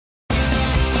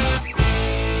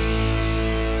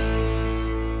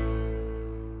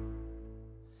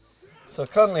So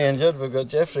currently injured, we've got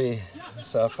Jeffrey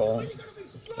Sarpong,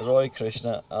 Roy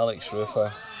Krishna, Alex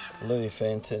Rufa, Louis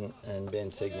Fenton, and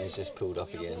Ben Signey's just pulled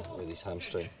up again with his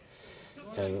hamstring.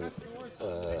 And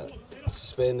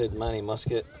suspended Manny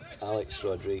Muscat, Alex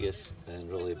Rodriguez,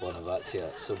 and Rolly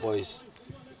Bonavazia. So boys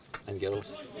and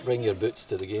girls, bring your boots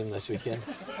to the game this weekend.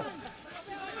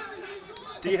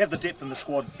 Do you have the depth in the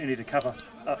squad you need to cover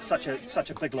such a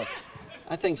big list?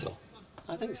 I think so.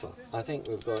 I think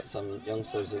we've got some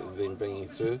youngsters that we've been bringing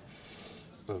through.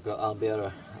 We've got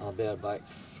Albert back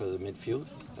for the midfield,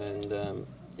 and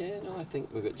I think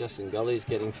we've got Justin Gully's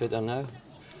getting fitter now.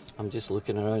 I'm just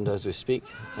looking around as we speak.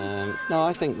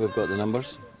 I think we've got the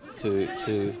numbers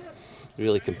to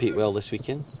really compete well this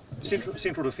weekend.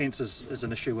 Central defence is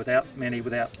an issue without Manny,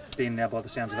 without Ben now by the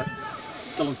sounds of it.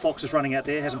 Dylan Fox is running out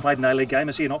there, hasn't played an A-League game.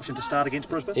 Is he an option to start against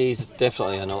Brisbane? He's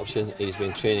definitely an option. He's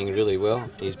been training really well.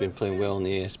 He's been playing well in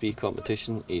the ASB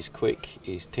competition. He's quick,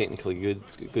 he's technically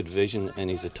good vision, and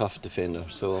he's a tough defender.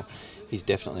 So he's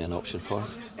definitely an option for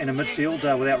us. And in midfield,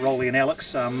 without Rolly and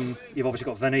Alex, you've obviously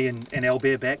got Vinny and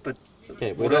Albert back, but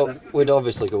yeah, we'd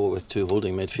obviously go with two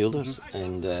holding midfielders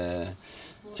and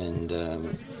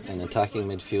an attacking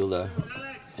midfielder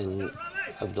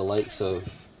of the likes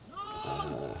of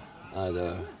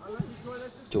either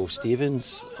Joe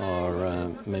Stevens or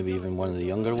maybe even one of the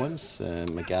younger ones,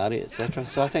 McGarry, etc.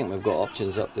 So I think we've got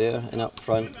options up there, and up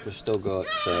front we've still got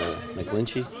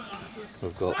McGlinchey,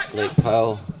 we've got Blake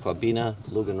Powell, Quabina,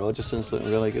 Logan Rogerson's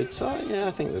looking really good. So yeah,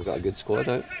 I think we've got a good squad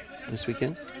out this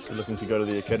weekend. So looking to go to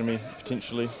the academy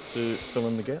potentially to fill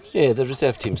in the gaps? Yeah, the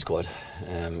reserve team squad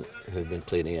who've been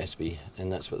playing ASB,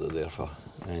 and that's what they're there for.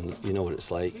 And you know what it's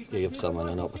like, you give someone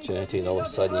an opportunity and all of a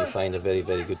sudden you find a very,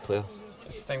 very good player.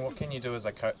 That's the thing, what can you do as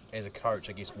a coach,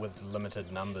 I guess, with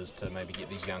limited numbers to maybe get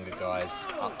these younger guys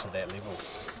up to that level?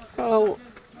 Well,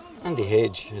 Andy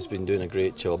Hedge has been doing a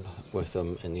great job with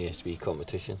them in the ASB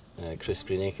competition. Chris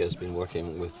Greenacre has been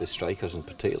working with the strikers in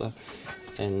particular,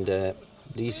 and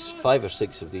these 5 or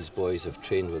 6 of these boys have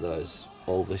trained with us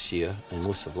all this year and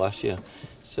most of last year.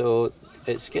 So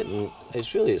it's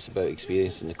about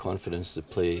experience and the confidence to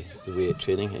play the way at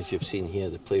training. As you've seen here,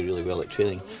 they play really well at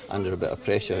training under a bit of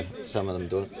pressure. Some of them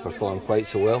don't perform quite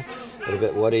so well. They're a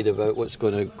bit worried about what's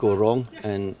going to go wrong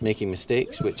and making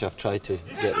mistakes, which I've tried to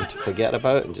get them to forget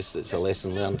about, and just it's a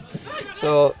lesson learned.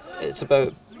 So it's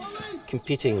about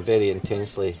competing very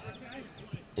intensely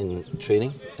in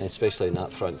training, especially in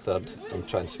that front third, and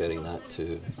transferring that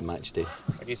to match day.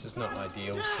 I guess it's not an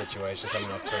ideal situation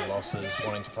coming off 2 losses,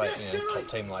 wanting to play top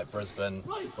team like Brisbane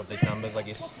with these numbers, I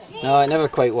guess. No, it never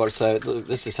quite works out. Look,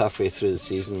 this is halfway through the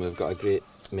season. We've got a great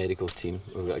medical team,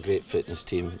 we've got a great fitness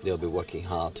team. They'll be working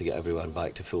hard to get everyone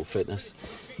back to full fitness.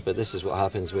 But this is what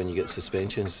happens when you get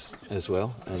suspensions as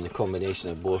well, and the combination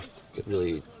of both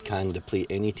really can deplete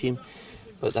any team.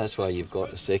 But that's why you've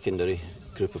got a secondary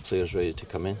group of players ready to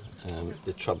come in.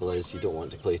 The trouble is you don't want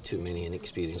to play too many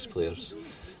inexperienced players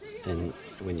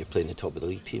when you're playing the top of the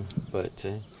league team. But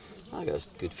I got a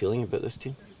good feeling about this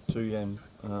team. 2-game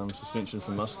suspension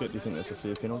for Muscat, do you think that's a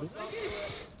fair penalty?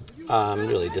 I'm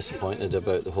really disappointed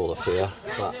about the whole affair,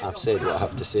 but I've said what I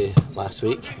have to say last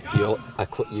week.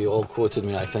 You all quoted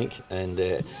me, I think, and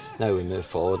now we move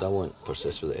forward. I won't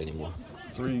persist with it anymore.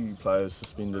 3 players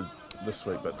suspended this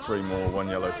week, but 3 more, 1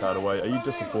 yellow card away. Are you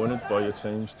disappointed by your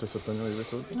team's disciplinary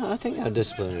record? No, I think our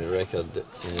disciplinary record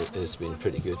has been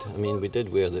pretty good. I mean, we did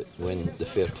win the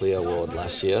Fair Play Award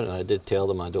last year, and I did tell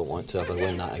them I don't want to ever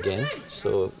win that again.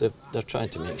 So they're trying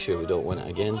to make sure we don't win it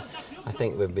again. I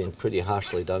think we've been pretty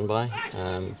harshly done by,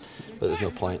 but there's no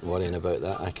point in worrying about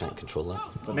that. I can't control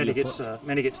that. Manny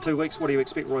gets 2 weeks. What do you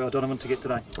expect Roy O'Donovan to get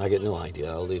today? I get no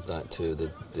idea. I'll leave that to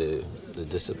the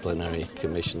disciplinary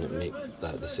commission that make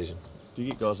that decision. Do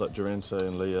you get guys like Durante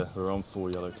and Leah who are on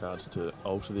 4 yellow cards to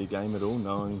alter their game at all,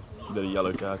 knowing that a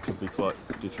yellow card could be quite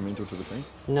detrimental to the team?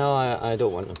 No, I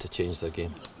don't want them to change their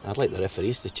game. I'd like the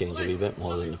referees to change a wee bit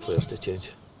more than the players to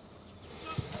change.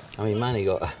 I mean, Manny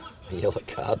got a yellow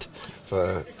card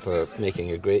for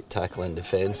making a great tackle in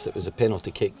defence. It was a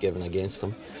penalty kick given against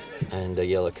them and a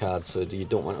yellow card, so you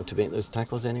don't want them to make those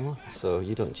tackles anymore, so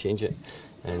you don't change it.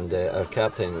 And our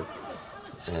captain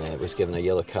was given a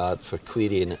yellow card for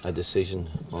querying a decision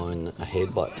on a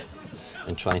headbutt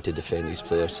and trying to defend his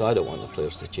players, so I don't want the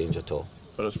players to change at all.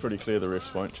 But it's pretty clear the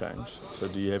refs won't change, so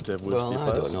do you have to have words for your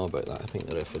players? I don't know about that. I think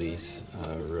the referees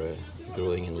are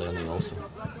growing and learning also.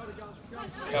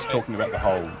 Just talking about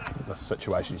the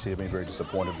situation, you see you've been very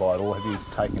disappointed by it all. Have you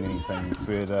taken anything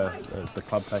further? Has the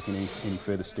club taken any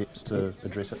further steps to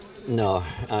address it? No,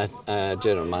 our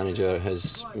general manager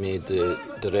has made the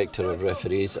director of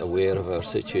referees aware of our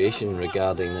situation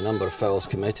regarding the number of fouls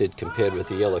committed compared with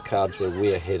the yellow cards. We're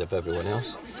way ahead of everyone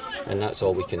else, and that's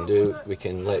all we can do. We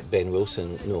can let Ben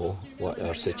Wilson know what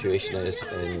our situation is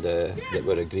and that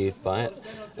we're aggrieved by it.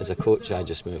 As a coach, I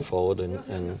just move forward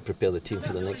and prepare the team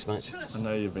for the next match. I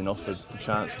know you've been offered the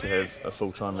chance to have a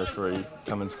full-time referee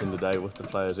come and spend the day with the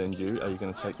players and you. Are you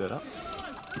going to take that up?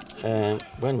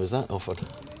 When was that offered?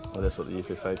 Well, that's what the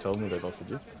FFA told me they've offered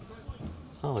you.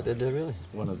 Oh, did they really?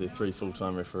 One of their 3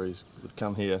 full-time referees would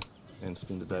come here and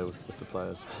spend the day with the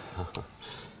players.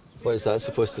 What is that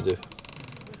supposed to do?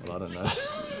 Well, I don't know.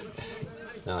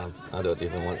 No, I don't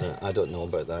even want to. I don't know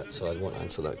about that, so I won't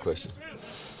answer that question.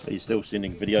 Are you still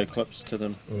sending video clips to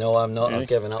them? No, I'm not. Really? I've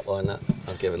given up on that.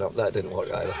 I've given up. That didn't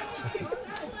work either.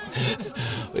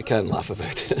 We can't laugh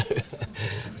about it.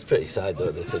 It's pretty sad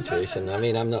though, the situation. I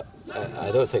mean,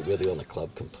 I don't think we're the only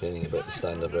club complaining about the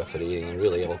standard refereeing, and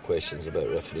really all questions about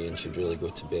refereeing should really go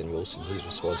to Ben Wilson. He's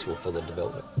responsible for the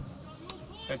development.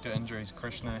 Back to injuries,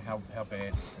 Krishna, how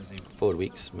bad is he? 4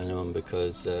 weeks minimum,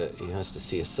 because he has to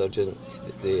see a surgeon.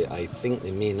 I think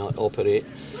they may not operate,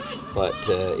 but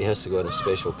he has to go on a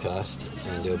special cast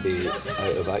and he'll be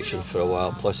out of action for a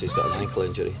while. Plus he's got an ankle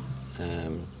injury.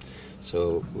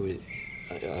 So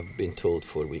I've been told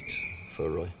 4 weeks for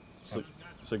Roy.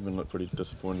 Sigmund looked pretty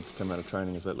disappointed to come out of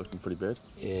training. Is that looking pretty bad?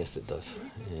 Yes, it does.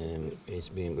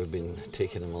 We've been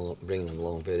taking him along, bringing him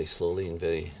along very slowly and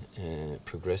very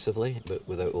progressively, but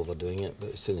without overdoing it.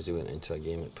 But as soon as he went into a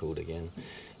game, it pulled again.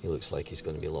 He looks like he's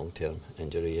going to be a long-term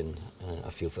injury, and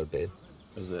I feel for Ben.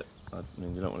 Is that? I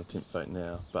mean, you don't want to tempt fate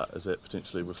now, but is that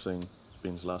potentially we've seen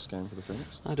Ben's last game for the Phoenix?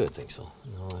 I don't think so.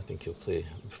 No, I think he'll play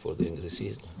before the end of the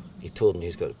season. He told me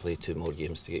he's got to play 2 more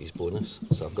games to get his bonus,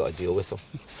 so I've got to deal with him.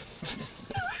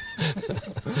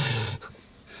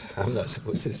 I'm not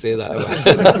supposed to say that, am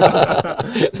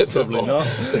I? Probably not.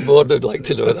 The board would like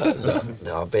to know that.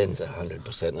 No, Ben's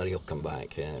 100%, or he'll come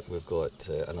back. We've got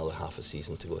another half a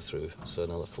season to go through, so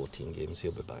another 14 games,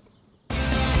 he'll be back.